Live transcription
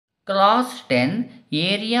Class 10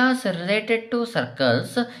 Areas related to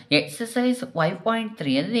circles exercise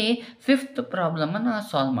 5.3 ಅಲ್ಲಿ fifth ಪ್ರಾಬ್ಲಮನ್ನು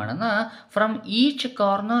solve ಮಾಡೋಣ. From each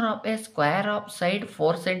corner of A square of side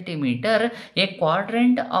 4 centimetre A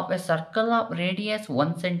quadrant of A circle of radius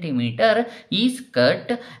 1 centimetre is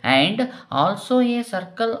cut and also A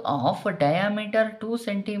circle of diameter 2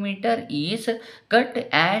 centimetre is cut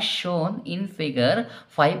as shown in figure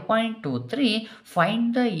 5.23. Find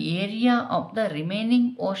the area of the remaining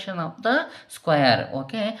portion of the square.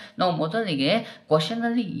 Okay, ನಾವು ಮೊದಲಿಗೆ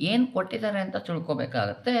ಕ್ವಶನಲ್ಲಿ ಏನು ಕೊಟ್ಟಿದ್ದಾರೆ ಅಂತ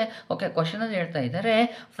ತಿಳ್ಕೊಬೇಕಾಗತ್ತೆ. Okay, ಕ್ವಶನಲ್ಲಿ ಹೇಳ್ತಾ ಇದ್ದಾರೆ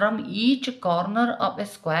from each corner of A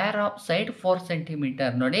square of side 4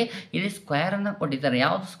 centimetre. ನೋಡಿ, ಇಲ್ಲಿ ಸ್ಕ್ವೇರನ್ನು ಕೊಟ್ಟಿದ್ದಾರೆ.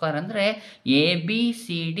 ಯಾವುದು ಸ್ಕ್ವೇರ್ ಅಂದರೆ A B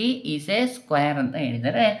C D is A square ಅಂತ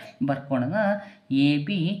ಹೇಳಿದ್ದಾರೆ. ಬರ್ಕೊಳ್ಳೋಣ. A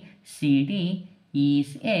B C D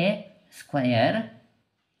is A square.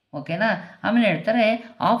 ಓಕೆನಾ. ಆಮೇಲೆ ಹೇಳ್ತಾರೆ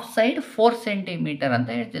ಆಫ್ ಸೈಡ್ 4 ಸೆಂಟಿಮೀಟರ್ ಅಂತ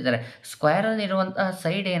ಹೇಳ್ತಿದ್ದಾರೆ. ಸ್ಕ್ವೇರಲ್ಲಿರುವಂತಹ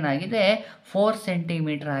ಸೈಡ್ ಏನಾಗಿದೆ 4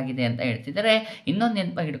 ಸೆಂಟಿಮೀಟರ್ ಆಗಿದೆ ಅಂತ ಹೇಳ್ತಿದ್ದಾರೆ. ಇನ್ನೊಂದು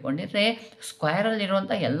ನೆನಪಾಗಿ ಇಟ್ಕೊಂಡಿದ್ರೆ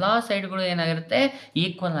ಸ್ಕ್ವೇರಲ್ಲಿರುವಂಥ ಎಲ್ಲ ಸೈಡ್ಗಳು ಏನಾಗಿರುತ್ತೆ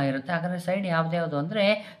ಈಕ್ವಲ್ ಆಗಿರುತ್ತೆ. ಹಾಗಾದರೆ ಸೈಡ್ ಯಾವ್ದು ಅಂದರೆ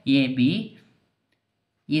A B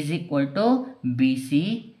is equal to B C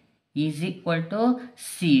is equal to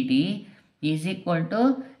C D is equal to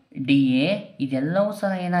D A, ಇದೆಲ್ಲವೂ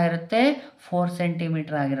ಸಹ ಏನಾಗಿರುತ್ತೆ 4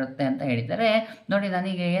 ಸೆಂಟಿಮೀಟರ್ ಆಗಿರುತ್ತೆ ಅಂತ ಹೇಳಿದ್ದಾರೆ. ನೋಡಿ,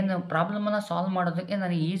 ನನಗೆ ಏನು ಪ್ರಾಬ್ಲಮನ್ನು ಸಾಲ್ವ್ ಮಾಡೋದಕ್ಕೆ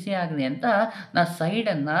ನನಗೆ ಈಸಿ ಆಗಲಿ ಅಂತ ನಾನು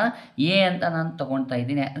ಸೈಡನ್ನು ಎ ಅಂತ ನಾನು ತೊಗೊಳ್ತಾ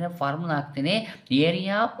ಇದ್ದೀನಿ. ಅಂದರೆ ಫಾರ್ಮುಲಾ ಹಾಕ್ತೀನಿ.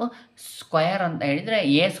 ಏರಿಯಾ ಆಫ್ ಸ್ಕ್ವೇರ್ ಅಂತ ಹೇಳಿದರೆ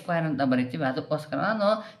ಎ ಸ್ಕ್ವೇರ್ ಅಂತ ಬರಿತೀವಿ. ಅದಕ್ಕೋಸ್ಕರ ನಾನು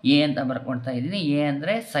ಎ ಅಂತ ಬರ್ಕೊಳ್ತಾ ಇದ್ದೀನಿ. ಎ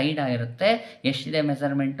ಅಂದರೆ ಸೈಡ್ ಆಗಿರುತ್ತೆ. ಎಷ್ಟಿದೆ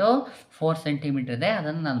ಮೆಸರ್ಮೆಂಟು 4 ಸೆಂಟಿಮೀಟರ್ ಇದೆ,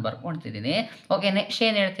 ಅದನ್ನು ನಾನು ಬರ್ಕೊಳ್ತಿದ್ದೀನಿ. ಓಕೆ, ನೆಕ್ಸ್ಟ್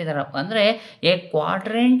ಏನು ಹೇಳ್ತಿದ್ದಾರಪ್ಪ ಅಂದರೆ A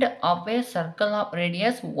quadrant of A circle of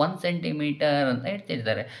radius 1 centimetre ಅಂತ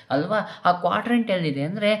ಹೇಳ್ತಿದ್ದಾರೆ ಅಲ್ವಾ. ಆ ಕ್ವಾಡ್ರೆಂಟ್ ಎಲ್ಲಿದೆ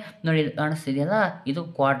ಅಂದರೆ ನೋಡಿ, ಕಾಣಿಸ್ತಿದೆಯಲ್ಲ, ಇದು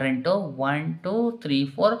ಕ್ವಾಡ್ರೆಂಟು 1 2 3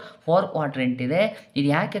 4 ಕ್ವಾಡ್ರೆಂಟ್ ಇದೆ. ಇದು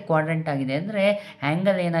ಯಾಕೆ ಕ್ವಾಡ್ರೆಂಟ್ ಆಗಿದೆ ಅಂದರೆ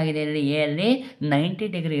ಆ್ಯಂಗಲ್ ಏನಾಗಿದೆ ಇಲ್ಲಿ ಎ ಅಲ್ಲಿ 90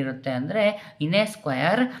 ಡಿಗ್ರಿ ಇರುತ್ತೆ. ಅಂದರೆ in a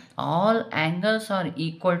square all angles are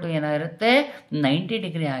equal to ಏನಾಗಿರುತ್ತೆ 90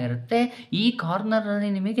 ಡಿಗ್ರಿ ಆಗಿರುತ್ತೆ. ಈ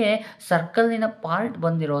ಕಾರ್ನರಲ್ಲಿ ನಿಮಗೆ ಸರ್ಕಲ್ಲಿನ ಪಾರ್ಟ್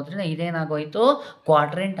ಬಂದಿರೋದ್ರಿಂದ ಇದೇನಾಗೋಯಿತು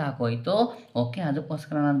ಕ್ವಾಡ್ರೆಂಟ್ ಆಗೋಯಿತು. ಓಕೆ,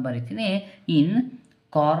 ಅದಕ್ಕೋಸ್ಕರ ನಾನು ಬರಿತೀನಿ ಇನ್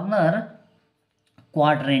ಕಾರ್ನರ್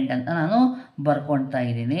ಕ್ವಾಡ್ರೆಂಟ್ ಅಂತ ನಾನು ಬರ್ಕೊಳ್ತಾ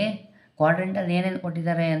ಇದ್ದೀನಿ. ಕ್ವಾಡ್ರೆಂಟಲ್ಲಿ ಏನೇನು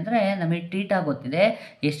ಕೊಟ್ಟಿದ್ದಾರೆ ಅಂದರೆ ನಮಗೆ ಟೀಟಾ ಗೊತ್ತಿದೆ.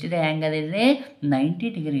 ಎಷ್ಟಿದೆ ಆ್ಯಂಗಲ್ ಇಲ್ಲಿ 90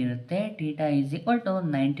 ಡಿಗ್ರಿ ಇರುತ್ತೆ. Theta is equal to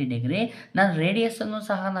 90 degree. ನಾನು ರೇಡಿಯಸನ್ನು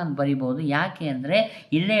ಸಹ ನಾನು ಬರಿಬೋದು. ಯಾಕೆ ಅಂದರೆ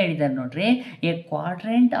ಇಲ್ಲೇ ಹೇಳಿದ್ದಾರೆ ನೋಡ್ರಿ, A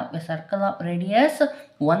quadrant of A circle of radius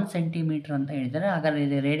 1 centimetre ಅಂತ ಹೇಳಿದ್ದಾರೆ. ಹಾಗಾದರೆ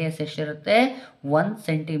ಇಲ್ಲಿ ರೇಡಿಯಸ್ ಎಷ್ಟಿರುತ್ತೆ 1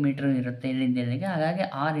 ಸೆಂಟಿಮೀಟ್ರ್ ಇರುತ್ತೆ ಇಲ್ಲಿಂದ ಇಲ್ಲಿಗೆ. ಹಾಗಾಗಿ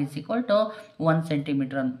R is equal to 1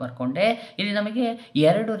 centimetre ಅಂತ ಬರ್ಕೊಂಡೆ. ಇಲ್ಲಿ ನಮಗೆ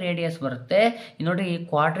 2 ರೇಡಿಯಸ್ ಬರುತ್ತೆ. ನೋಡಿ, ಈ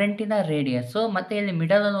ಕ್ವಾಡ್ರೆಂಟಿನ ರೇಡಿಯಸ್ಸು ಮತ್ತು ಇಲ್ಲಿ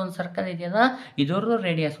ಮಿಡಲಲ್ಲಿ ಒಂದು ಸರ್ಕಲ್ ಇದೆಯಲ್ಲ, ಇದರದ್ದು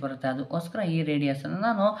ರೇಡಿಯಸ್ ಬರುತ್ತೆ. ಅದಕ್ಕೋಸ್ಕರ ಈ ರೇಡಿಯಸನ್ನು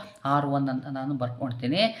ನಾನು R1 ಅಂತ ನಾನು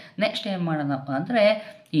ಬರ್ಕೊಳ್ತೀನಿ. ನೆಕ್ಸ್ಟ್ ಏನು ಮಾಡೋಣಪ್ಪ ಅಂದರೆ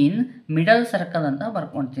ಇನ್ ಮಿಡಲ್ ಸರ್ಕಲ್ ಅಂತ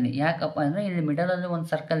ಬರ್ಕೊಳ್ತೀನಿ. ಯಾಕಪ್ಪ ಅಂದರೆ ಇಲ್ಲಿ ಮಿಡಲಲ್ಲಿ ಒಂದು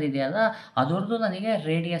ಸರ್ಕಲ್ ಇದೆಯಲ್ಲ, ಅದರದ್ದು ನನಗೆ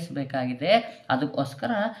ರೇಡಿಯಸ್ ಬೇಕಾಗಿದೆ.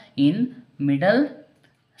 ಅದಕ್ಕೋಸ್ಕರ ಇನ್ ಮಿಡಲ್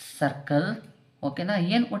ಸರ್ಕಲ್. ಓಕೆನಾ.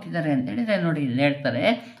 ಏನು ಕೊಟ್ಟಿದ್ದಾರೆ ಅಂತ ಹೇಳಿದರೆ ನೋಡಿ, ಇಲ್ಲಿ ಹೇಳ್ತಾರೆ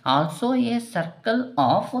also A circle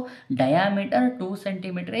of diameter 2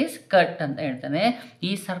 centimetre is cut ಅಂತ ಹೇಳ್ತಾನೆ.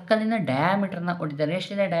 ಈ ಸರ್ಕಲಿನ ಡಯಾಮೀಟರ್ನ ಕೊಟ್ಟಿದ್ದಾರೆ.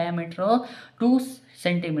 ಎಷ್ಟಿದೆ ಡಯಾಮೀಟ್ರು 2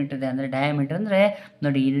 ಸೆಂಟಿಮೀಟರ್ ಇದೆ. ಅಂದರೆ ಡಯಾಮೀಟರ್ ಅಂದರೆ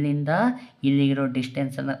ನೋಡಿ, ಇಲ್ಲಿಂದ ಇಲ್ಲಿಗಿರೋ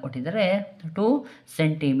ಡಿಸ್ಟೆನ್ಸನ್ನು ಕೊಟ್ಟಿದ್ದಾರೆ 2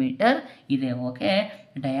 ಸೆಂಟಿಮೀಟರ್ ಇದೆ. Okay,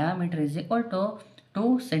 diameter is equal to 2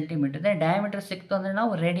 centimetre ಇದೆ. ಡಯಾಮೀಟರ್ ಸಿಕ್ತು ಅಂದರೆ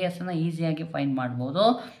ನಾವು ರೇಡಿಯಸನ್ನು ಈಸಿಯಾಗಿ ಫೈಂಡ್ ಮಾಡ್ಬೋದು.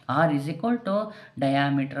 R is equal to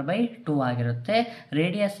diameter by 2 ಆಗಿರುತ್ತೆ.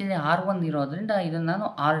 ರೇಡಿಯಸ್ ಇಲ್ಲಿ R1 ಇರೋದ್ರಿಂದ ಇದನ್ನು ನಾನು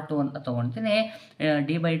R2 ಅಂತ ತೊಗೊಳ್ತೀನಿ.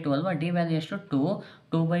 ಡಿ ಬೈ 2 ಅಲ್ವಾ, ಡಿ ವ್ಯಾಲ್ಯೂ ಎಷ್ಟು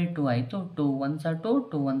 2 ಬೈ 2 ಆಯಿತು. 2 1s 2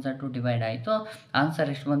 2 1s 2 ಡಿವೈಡ್ ಆಯಿತು. ಆನ್ಸರ್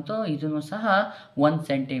ಎಷ್ಟು ಬಂತು, ಇದನ್ನು ಸಹ 1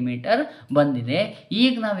 ಸೆಂಟಿಮೀಟರ್ ಬಂದಿದೆ.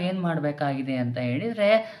 ಈಗ ನಾವು ಏನು ಮಾಡಬೇಕಾಗಿದೆ ಅಂತ ಹೇಳಿದರೆ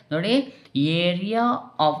ನೋಡಿ, area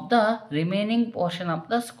of the remaining portion of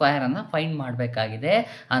the ಸ್ಕ್ವೇರನ್ನು find ಮಾಡಬೇಕಾಗಿದೆ.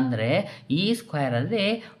 ಅಂದರೆ ಈ ಸ್ಕ್ವೇರಲ್ಲಿ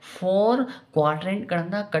 4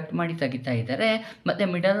 ಕ್ವಾಡ್ರೆಂಟ್ಗಳನ್ನು ಕಟ್ ಮಾಡಿ ತೆಗಿತಾ ಇದ್ದಾರೆ. ಮತ್ತು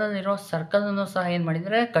ಮಿಡಲಲ್ಲಿರೋ ಸರ್ಕಲನ್ನು ಸಹ ಏನು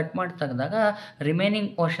ಮಾಡಿದರೆ ಕಟ್ ಮಾಡಿ ತೆಗೆದಾಗ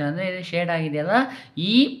ರಿಮೈನಿಂಗ್ ಪೋರ್ಷನ್ ಅಂದರೆ ಇಲ್ಲಿ ಶೇಡ್ ಆಗಿದೆಯಲ್ಲ,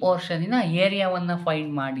 ಈ ಪೋರ್ಷನಿನ ಏರಿಯಾವನ್ನು ಫೈಂಡ್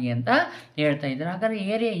ಮಾಡಿ ಅಂತ ಹೇಳ್ತಾ ಇದ್ದಾರೆ. ಹಾಗಾದರೆ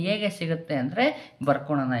ಏರಿಯಾ ಹೇಗೆ ಸಿಗುತ್ತೆ ಅಂದರೆ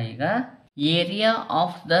ಬರ್ಕೊಳ್ಳೋಣ ಈಗ. Area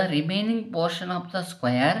of the remaining portion of the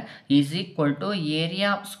square is equal to area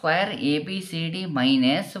of square A B C D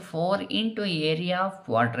minus 4 into area of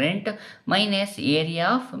quadrant minus area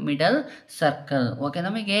of middle circle. Okay,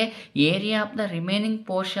 ನಮಗೆ area of the remaining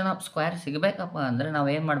portion of square ಸಿಗಬೇಕಪ್ಪ ಅಂದರೆ ನಾವು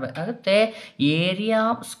ಏನು ಮಾಡಬೇಕಾಗುತ್ತೆ, area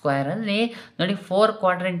of ಸ್ಕ್ವೇರಲ್ಲಿ ನೋಡಿ 4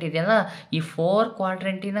 quadrant ಇದೆಯಲ್ಲ, ಈ 4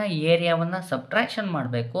 ಕ್ವಾಡ್ರೆಂಟಿನ ಏರಿಯಾವನ್ನು subtraction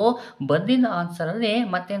ಮಾಡಬೇಕು. ಬಂದಿದ್ದ ಆನ್ಸರಲ್ಲಿ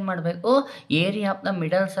ಮತ್ತೇನು ಮಾಡಬೇಕು, ಏರಿಯಾ ಆಫ್ ದ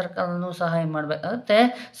ಮಿಡಲ್ ಸರ್ಕಲನ್ನು ಸಹ ಸಹ ಏನು ಮಾಡಬೇಕಾಗುತ್ತೆ,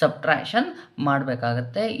 ಸಬ್ಟ್ರಾಕ್ಷನ್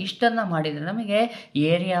ಮಾಡಬೇಕಾಗುತ್ತೆ. ಇಷ್ಟನ್ನು ಮಾಡಿದರೆ ನಮಗೆ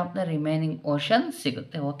area of the remaining portion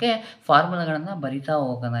ಸಿಗುತ್ತೆ. ಓಕೆ, ಫಾರ್ಮುಲಾಗಳನ್ನು ಬರಿತಾ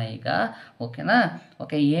ಹೋಗೋಣ ಈಗ. ಓಕೆನಾ?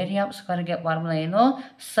 ಓಕೆ, ಏರಿಯಾ ಆಫ್ ಸ್ಕ್ವೇರ್ಗೆ ಫಾರ್ಮುಲಾ ಏನು,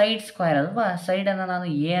 ಸೈಡ್ ಸ್ಕ್ವೇರ್ ಅಲ್ವಾ. ಸೈಡನ್ನು ನಾನು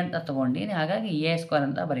ಎ ಅಂತ ತೊಗೊಂಡಿನಿ, ಹಾಗಾಗಿ ಎ ಸ್ಕ್ವೇರ್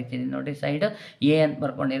ಅಂತ ಬರಿತೀನಿ. ನೋಡಿ, ಸೈಡ್ ಎ ಅಂತ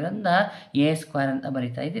ಬರ್ಕೊಂಡಿರೋದ್ರಿಂದ ಎ ಸ್ಕ್ವೇರ್ ಅಂತ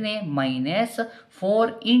ಬರಿತಾ ಇದ್ದೀನಿ. ಮೈನಸ್ 4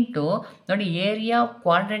 ಇಂಟು, ನೋಡಿ ಏರಿಯಾ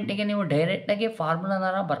ಕ್ವಾಡ್ರೆಂಟಿಗೆ ನೀವು ಡೈರೆಕ್ಟಾಗಿ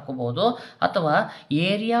ಫಾರ್ಮುಲಾನ ಬರ್ಕೋಬೋದು, ಅಥವಾ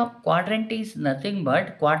area quadrant is nothing but,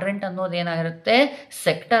 quadrant ಅನ್ನೋದು ಏನಾಗಿರುತ್ತೆ,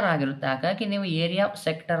 ಸೆಕ್ಟರ್ ಆಗಿರುತ್ತೆ. ಹಾಗಾಗಿ ನೀವು ಏರಿಯಾ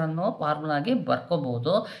ಸೆಕ್ಟರ್ ಅನ್ನೋ ಫಾರ್ಮುಲಾಗಿ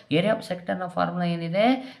ಬರ್ಕೋಬೋದು. ಏರಿಯಾ ಸೆಕ್ಟರ್ನ ಫಾರ್ಮುಲಾ ಏನಿದೆ,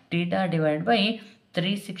 theta divide by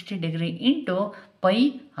 360 degree into pi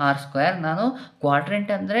R square. ನಾನು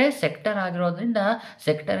ಕ್ವಾಡ್ರೆಂಟ್ ಅಂದರೆ ಸೆಕ್ಟರ್ ಆಗಿರೋದ್ರಿಂದ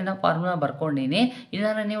ಸೆಕ್ಟರಿನ ಫಾರ್ಮುಲಾ ಬರ್ಕೊಂಡಿನಿ.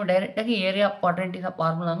 ಇಲ್ಲಾಂದರೆ ನೀವು ಡೈರೆಕ್ಟಾಗಿ area ಕ್ವಾಡ್ರೆಂಟಿನ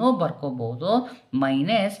ಫಾರ್ಮುಲಾನು ಬರ್ಕೋಬೋದು.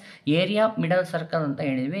 Minus area middle circle ಅಂತ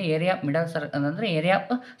ಹೇಳಿದ್ವಿ. ಏರಿಯಾ ಮಿಡಲ್ ಸರ್ಕಲ್ ಅಂದರೆ ಏರಿಯಾ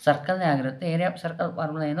ಸರ್ಕಲ್ನೇ ಆಗಿರುತ್ತೆ. ಏರಿಯಾ ಸರ್ಕಲ್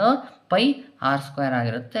ಫಾರ್ಮುಲಾ ಏನು, ಪೈ ಆರ್ ಸ್ಕ್ವೇರ್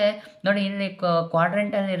ಆಗಿರುತ್ತೆ. ನೋಡಿ, ಇಲ್ಲಿ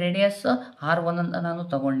ಕ್ವಾಡ್ರೆಂಟಲ್ಲಿ ರೇಡಿಯಸ್ R1 ಅಂತ ನಾನು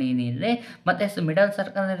ತೊಗೊಂಡಿದ್ದೀನಿ ಇಲ್ಲಿ, ಮತ್ತು ಮಿಡಲ್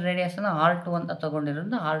ಸರ್ಕಲ್ ರೇಡಿಯಸ್ನ R2 ಅಂತ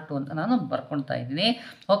ತೊಗೊಂಡಿರೋದ್ರಿಂದ R2 ಅಂತ ನಾನು ಬರ್ಕೊಳ್ತಾ ಇದ್ದೀನಿ.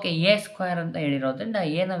 ಓಕೆ, ಎ ಸ್ಕ್ವೇರ್ ಅಂತ ಹೇಳಿರೋದ್ರಿಂದ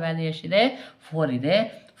ಎನ ವ್ಯಾಲ್ಯೂ ಎಷ್ಟಿದೆ, 4 ಇದೆ.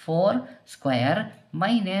 4 ಸ್ಕ್ವೇರ್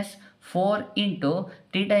ಮೈನಸ್ 4 ಇಂಟು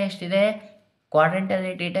ಥೀಟಾ ಎಷ್ಟಿದೆ,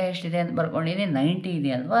 ಕ್ವಾಡ್ರೆಂಟಲ್ಲಿ ಥೀಟಾ ಎಷ್ಟಿದೆ ಅಂತ ಬರ್ಕೊಂಡಿದ್ದೀನಿ, 90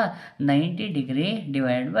 ಇದೆ ಅಲ್ವಾ. 90 degree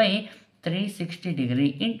divide by 360 degree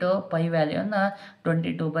into pi ವ್ಯಾಲ್ಯೂವನ್ನು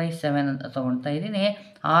 22/7 ಅಂತ ತೊಗೊಳ್ತಾ ಇದ್ದೀನಿ.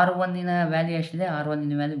 R1ನ ವ್ಯಾಲ್ಯೂ ಎಷ್ಟಿದೆ,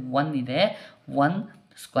 R1ನ ವ್ಯಾಲ್ಯೂ 1 ಇದೆ. 1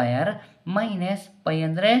 ಸ್ಕ್ವೇರ್ ಮೈನಸ್ ಪೈ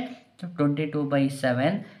ಅಂದರೆ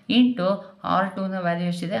 22/7 ಇಂಟು R2ನ ವ್ಯಾಲ್ಯೂ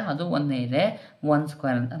ಎಷ್ಟಿದೆ, ಅದು 1 ಇದೆ. 1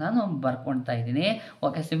 ಸ್ಕ್ವೇರ್ ಅಂತ ನಾನು ಬರ್ಕೊಳ್ತಾ ಇದ್ದೀನಿ.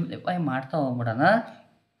 ಓಕೆ, ಸಿಂಪ್ಲಿಫೈ ಮಾಡ್ತಾ ಹೋಗ್ಬಿಡೋಣ.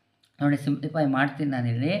 ನೋಡಿ, ಸಿಂಪ್ಲಿಫೈ ಮಾಡ್ತೀನಿ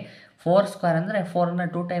ನಾನಿಲ್ಲಿ. 4 ಸ್ಕ್ವೇರ್ ಅಂದರೆ 4ನ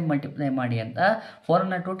 2 ಟೈಮ್ ಮಲ್ಟಿಪ್ಲೈ ಮಾಡಿ ಅಂತ.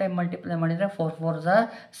 4ನ 2 ಟೈಮ್ ಮಲ್ಟಿಪ್ಲೈ ಮಾಡಿದರೆ 4 4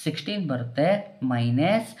 16 ಬರುತ್ತೆ.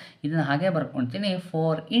 ಮೈನಸ್ ಇದನ್ನು ಹಾಗೆ ಬರ್ಕೊಳ್ತೀನಿ.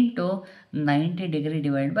 4 into 90 degree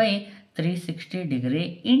divide by 360 degree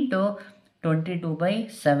into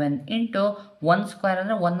 22/7 into 1 square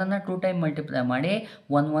ಅಂದರೆ 1ಅನ್ನು 2 ಟೈಮ್ ಮಲ್ಟಿಪ್ಲೈ ಮಾಡಿ,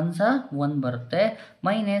 1 1 1 ಬರುತ್ತೆ.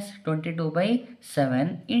 ಮೈನಸ್ 22/7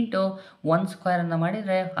 ಇಂಟು 1 ಸ್ಕ್ವೇರನ್ನು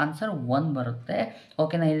ಮಾಡಿದರೆ ಆನ್ಸರ್ 1 ಬರುತ್ತೆ.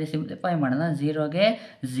 ಓಕೆನಾ? ಇಲ್ಲಿ ಸಿಂಪ್ಲಿಫೈ ಮಾಡೋಣ. 0ಗೆ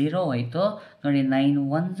 0 ಹೋಯಿತು. ನೋಡಿ, 9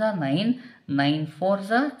 1 9, 9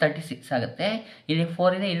 4 36 ಆಗುತ್ತೆ. ಇಲ್ಲಿ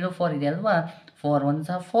 4 ಇದೆ, ಇಲ್ಲೂ 4 ಇದೆ ಅಲ್ವಾ. 4 1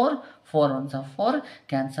 4, 4 1 4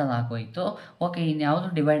 ಕ್ಯಾನ್ಸಲ್ ಆಗೋಯಿತು. ಓಕೆ, ಇನ್ಯಾವುದು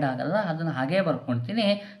ಡಿವೈಡ್ ಆಗಲ್ಲ, ಅದನ್ನು ಹಾಗೇ ಬರ್ಕೊಳ್ತೀನಿ.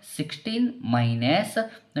 16 ಮೈನಸ್,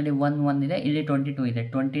 ನೋಡಿ 1 1 ಇದೆ, ಇಲ್ಲಿ 22 ಇದೆ.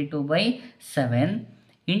 22/7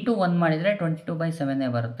 ಇಂಟು 1 ಮಾಡಿದರೆ 22/7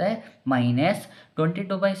 ಬರುತ್ತೆ. ಮೈನಸ್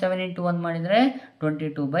 22/7 ಇಂಟು 1 ಮಾಡಿದರೆ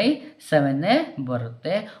 22/7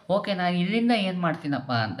 ಬರುತ್ತೆ. ಓಕೆ, ನಾನು ಇಲ್ಲಿಂದ ಏನು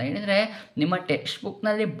ಮಾಡ್ತೀನಪ್ಪ ಅಂತ ಹೇಳಿದರೆ, ನಿಮ್ಮ ಟೆಕ್ಸ್ಟ್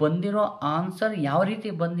ಬುಕ್ನಲ್ಲಿ ಬಂದಿರೋ ಆನ್ಸರ್ ಯಾವ ರೀತಿ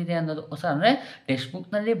ಬಂದಿದೆ ಅನ್ನೋದಕ್ಕೋಸ್ಕರ, ಅಂದರೆ ಟೆಕ್ಸ್ಟ್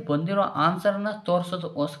ಬುಕ್ನಲ್ಲಿ ಬಂದಿರೋ ಆನ್ಸರನ್ನು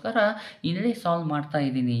ತೋರಿಸೋದಕ್ಕೋಸ್ಕರ ಇಲ್ಲಿ ಸಾಲ್ವ್ ಮಾಡ್ತಾ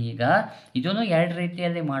ಇದ್ದೀನಿ. ಈಗ ಇದನ್ನು 2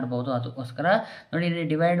 ರೀತಿಯಲ್ಲಿ ಮಾಡ್ಬೋದು. ಅದಕ್ಕೋಸ್ಕರ ನೋಡಿ, ಇಲ್ಲಿ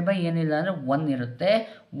ಡಿವೈಡ್ ಬೈ ಏನಿಲ್ಲ ಅಂದರೆ 1 ಇರುತ್ತೆ.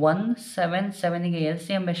 1 7 7ಗೆ ಎಲ್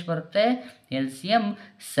ಸಿ ಎಮ್ ಎಷ್ಟು ಬರುತ್ತೆ, ಎಲ್ ಸಿ ಎಮ್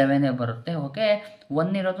 7 ಬರುತ್ತೆ. ಓಕೆ,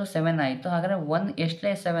 1 ಇರೋದು 7 ಆಯಿತು. ಹಾಗಾದರೆ 1 ಎಷ್ಟೇ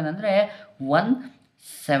 7 ಅಂದರೆ 1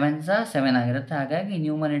 7 7 ಆಗಿರುತ್ತೆ. ಹಾಗಾಗಿ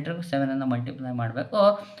ನ್ಯೂಮರೇಟರ್ಗೂ 7ಅನ್ನು ಮಲ್ಟಿಪ್ಲೈ ಮಾಡಬೇಕು.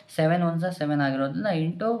 7 1 7 ಆಗಿರೋದ್ರಿಂದ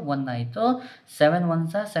ಇಂಟು 1 ಆಯಿತು. 7 1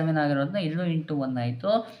 7 ಆಗಿರೋದ್ರಿಂದ ಇಲ್ಲೂ ಇಂಟು 1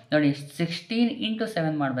 ಆಯಿತು. ನೋಡಿ, 16 ಇಂಟು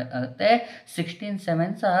 7 ಮಾಡಬೇಕಾಗುತ್ತೆ. 16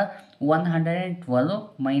 7 112,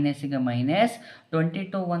 ಮೈನಸ್ಸಿಗೆ ಮೈನಸ್.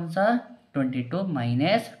 22 1 22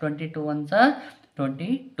 ಮೈನಸ್ 22 1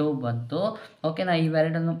 22 ಬಂತು. ಓಕೆನಾ?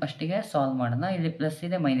 ಇವೆರಡನ್ನು ಫಸ್ಟಿಗೆ ಸಾಲ್ವ್ ಮಾಡೋಣ. ಇಲ್ಲಿ ಪ್ಲಸ್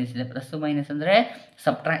ಇದೆ, ಮೈನಸ್ ಇದೆ. ಪ್ಲಸ್ ಮೈನಸ್ ಅಂದರೆ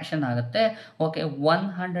ಸಬ್ಟ್ರಾಕ್ಷನ್ ಆಗುತ್ತೆ. ಓಕೆ,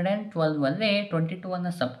 112ಅಲ್ಲಿ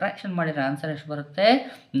 22ಅನ್ನು ಸಬ್ಟ್ರಾಕ್ಷನ್ ಮಾಡಿದರೆ ಆನ್ಸರ್ ಎಷ್ಟು ಬರುತ್ತೆ,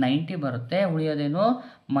 90 ಬರುತ್ತೆ. ಉಳಿಯೋದೇನು,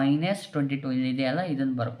 ಮೈನಸ್ 22 ಇಲ್ಲಿದೆಯಲ್ಲ,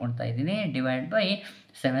 ಇದನ್ನು ಬರ್ಕೊಳ್ತಾ ಇದ್ದೀನಿ. ಡಿವೈಡ್ ಬೈ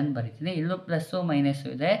 7 ಬರೀತೀನಿ. ಇಲ್ಲೂ ಪ್ಲಸ್ಸು ಮೈನಸ್ಸು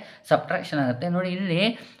ಇದೆ, ಸಬ್ಟ್ರಾಕ್ಷನ್ ಆಗುತ್ತೆ. ನೋಡಿ, ಇಲ್ಲಿ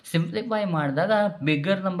ಸಿಂಪ್ಲಿಫೈ ಮಾಡಿದಾಗ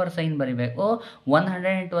ಬಿಗ್ಗರ್ ನಂಬರ್ ಸೈನ್ ಬರೀಬೇಕು.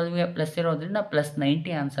 112ಗೆ ಪ್ಲಸ್ ಇರೋದ್ರಿಂದ ಪ್ಲಸ್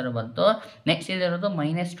 90 ಆನ್ಸರ್ ಬಂತು. ನೆಕ್ಸ್ಟ್ ಇಲ್ಲಿರೋದು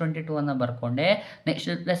ಮೈನಸ್ 22ಅನ್ನು ಬರ್ಕೊಂಡೆ.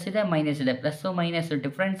 ನೆಕ್ಸ್ಟ್ ಪ್ಲಸ್ ಇದೆ, ಮೈನಸ್ ಇದೆ. ಪ್ಲಸ್ಸು ಮೈನಸ್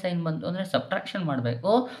ಡಿಫ್ರೆಂಟ್ ಸೈನ್ ಬಂತು ಅಂದರೆ ಸಬ್ಟ್ರಾಕ್ಷನ್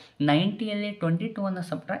ಮಾಡಬೇಕು. 90ಯಲ್ಲಿ 22ಅನ್ನು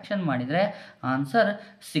ಸಬ್ಟ್ರಾಕ್ಷನ್ ಮಾಡಿದರೆ ಆನ್ಸರ್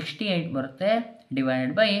 68 ಬರುತ್ತೆ.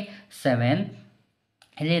 Divide by 7.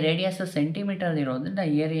 ಇಲ್ಲಿ ರೇಡಿಯಸ್ ಸೆಂಟಿಮೀಟರ್ ಇರೋದ್ರಿಂದ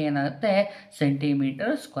ಏರಿಯಾ ಏನಾಗುತ್ತೆ,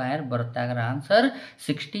 ಸೆಂಟಿಮೀಟರ್ ಸ್ಕ್ವೇರ್ ಬರುತ್ತೆ. ಹಾಗಾದ್ರೆ answer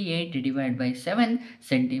 68 divide by 7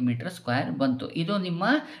 centimetre square ಬಂತು. ಇದು ನಿಮ್ಮ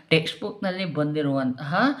ಟೆಕ್ಸ್ಟ್ ಬುಕ್ನಲ್ಲಿ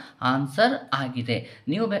ಬಂದಿರುವಂತಹ ಆನ್ಸರ್ ಆಗಿದೆ.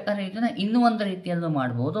 ನೀವು ಬೇಕಾದ್ರೆ ಇದನ್ನು ಇನ್ನೂ ಒಂದು ರೀತಿಯಲ್ಲೂ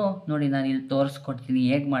ಮಾಡ್ಬೋದು. ನೋಡಿ, ನಾನು ಇಲ್ಲಿ ತೋರಿಸ್ಕೊಡ್ತೀನಿ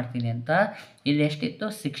ಹೇಗೆ ಮಾಡ್ತೀನಿ ಅಂತ. ಇಲ್ಲಿ ಎಷ್ಟಿತ್ತು,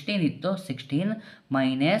 16 ಇತ್ತು. 16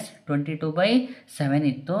 ಮೈನಸ್ 22/7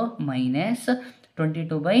 ಇತ್ತು. ಮೈನಸ್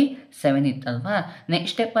 22/7 ಇತ್ತಲ್ವಾ.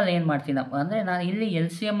 ನೆಕ್ಸ್ಟ್ ಸ್ಟೆಪ್ಪಲ್ಲಿ ಏನು ಮಾಡ್ತೀನಪ್ಪ ಅಂದರೆ ನಾನು ಇಲ್ಲಿ ಎಲ್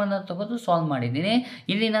ಸಿ ಎಮ್ಮನ್ನು ತೆಗೆದು ಸಾಲ್ವ್ ಮಾಡಿದ್ದೀನಿ.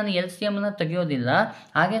 ಇಲ್ಲಿ ನಾನು ಎಲ್ ಸಿ ಎಮ್ಮನ್ನು ತೆಗೆಯೋದಿಲ್ಲ,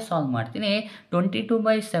 ಹಾಗೆ ಸಾಲ್ವ್ ಮಾಡ್ತೀನಿ.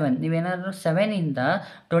 22/7 ನೀವೇನಾದರೂ 7ಇಂದ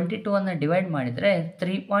 22 ಡಿವೈಡ್ ಮಾಡಿದರೆ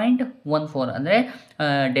 3.14 ಅಂದರೆ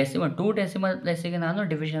ಟೂ ಡೆಸಿಮಲ್ ಪ್ಲೇಸಿಗೆ ನಾನು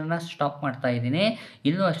ಡಿವಿಷನ್ನ ಸ್ಟಾಪ್ ಮಾಡ್ತಾ ಇದ್ದೀನಿ.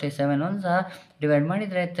 ಇಲ್ಲೂ ಅಷ್ಟೇ 7 1 ಡಿವೈಡ್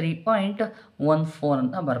ಮಾಡಿದರೆ 3.14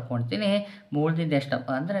 ಅಂತ ಬರ್ಕೊಳ್ತೀನಿ. ಉಳಿದಿದ್ದು ಎಷ್ಟಪ್ಪ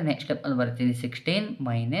ಅಂದರೆ ನೆಕ್ಸ್ಟ್ ಸ್ಟೆಪ್ಪಲ್ಲಿ ಬರ್ತೀನಿ 16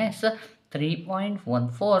 ಮೈನಸ್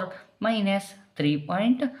 3.14 ಮೈನಸ್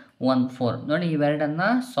 3.14. ನೋಡಿ ಇವೆರಡನ್ನು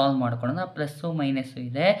ಸಾಲ್ವ್ ಮಾಡ್ಕೊಳ್ಳೋಣ. ಪ್ಲಸ್ಸು ಮೈನಸ್ಸು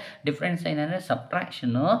ಇದೆ, ಡಿಫ್ರೆನ್ಸ್ ಏನಂದರೆ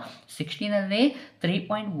ಸಬ್ಟ್ರಾಕ್ಷನ್ನು. 16ಅಲ್ಲಿ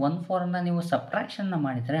 3.14 ನೀವು ಸಬ್ಟ್ರಾಕ್ಷನ್ನ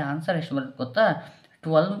ಮಾಡಿದರೆ ಆನ್ಸರ್ ಎಷ್ಟು ಬರುತ್ತೆ ಗೊತ್ತಾ?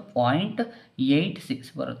 12.86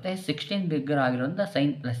 ಬರುತ್ತೆ. 16 ಬಿಗ್ಗರ್ ಆಗಿರೋದ್ರಿಂದ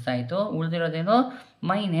ಸೈನ್ ಪ್ಲಸ್ ಆಯಿತು. ಉಳಿದಿರೋದೇನು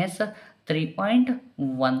ಮೈನಸ್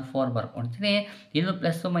 3.14 ಬರ್ಕೊಳ್ತೀನಿ. ಇಲ್ಲೂ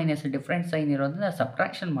ಪ್ಲಸ್ಸು ಮೈನಸ್ ಡಿಫ್ರೆಂಟ್ ಸೈನ್ ಇರೋದ್ರಿಂದ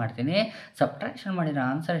ಸಬ್ಟ್ರಾಕ್ಷನ್ ಮಾಡ್ತೀನಿ. ಸಬ್ಟ್ರಾಕ್ಷನ್ ಮಾಡಿರೋ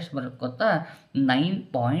ಆನ್ಸರ್ ಎಷ್ಟು ಬರುತ್ತೆ ಗೊತ್ತಾ?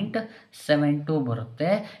 9.72 ಬರುತ್ತೆ.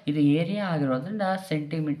 ಇದು ಏರಿಯಾ ಆಗಿರೋದ್ರಿಂದ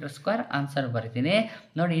ಸೆಂಟಿಮೀಟರ್ ಸ್ಕ್ವೇರ್ ಆನ್ಸರ್ ಬರಿತೀನಿ.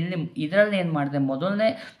 ನೋಡಿ ಇಲ್ಲಿ ಇದರಲ್ಲಿ ಏನು ಮಾಡಿದೆ,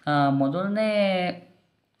 ಮೊದಲನೇ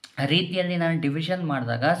ರೀತಿಯಲ್ಲಿ ನಾನು ಡಿವಿಷನ್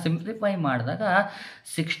ಮಾಡಿದಾಗ, ಸಿಂಪ್ಲಿಫೈ ಮಾಡಿದಾಗ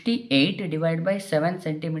 68/7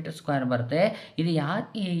 ಸೆಂಟಿಮೀಟರ್ ಸ್ಕ್ವೇರ್ ಬರುತ್ತೆ. ಇದು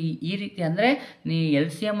ಯಾಕೆ ಈ ರೀತಿ ಅಂದರೆ, ನೀ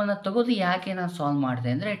ಎಲ್ ಸಿ ಎಮ್ಮನ್ನು ತೆಗೆದು ಯಾಕೆ ನಾನು ಸಾಲ್ವ್ ಮಾಡಿದೆ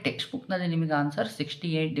ಅಂದರೆ, ಟೆಕ್ಸ್ಟ್ ಬುಕ್ನಲ್ಲಿ ನಿಮಗೆ ಆನ್ಸರ್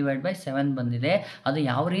 68/7 ಬಂದಿದೆ. ಅದು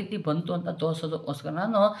ಯಾವ ರೀತಿ ಬಂತು ಅಂತ ತೋರಿಸೋದಕ್ಕೋಸ್ಕರ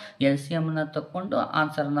ನಾನು ಎಲ್ ಸಿ ಎಮ್ಮನ್ನು ತಗೊಂಡು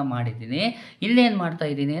ಆನ್ಸರನ್ನು ಮಾಡಿದ್ದೀನಿ. ಇಲ್ಲೇನು ಮಾಡ್ತಾ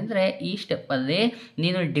ಇದ್ದೀನಿ ಅಂದರೆ, ಈ ಸ್ಟೆಪ್ಪಲ್ಲಿ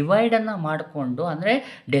ನೀನು ಡಿವೈಡನ್ನು ಮಾಡಿಕೊಂಡು ಅಂದರೆ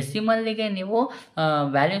ಡೆಸಿಮಲ್ಲಿಗೆ ನೀವು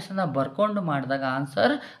ವ್ಯಾಲ್ಯೂಸನ್ನು ಬರ್ಕೊಂಡು ಮಾಡಿದಾಗ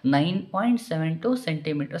ಆನ್ಸರ್ 9.72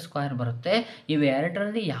 ಸೆಂಟಿಮೀಟರ್ ಸ್ಕ್ವೇರ್ ಬರುತ್ತೆ.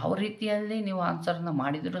 ಇವೆರಡರಲ್ಲಿ ಯಾವ ರೀತಿಯಲ್ಲಿ ನೀವು ಆನ್ಸರ್ನ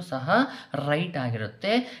ಮಾಡಿದರೂ ಸಹ ರೈಟ್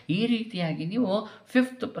ಆಗಿರುತ್ತೆ. ಈ ರೀತಿಯಾಗಿ ನೀವು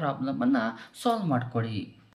 5th ಪ್ರಾಬ್ಲಮನ್ನು ಸಾಲ್ವ್ ಮಾಡ್ಕೊಳ್ಳಿ.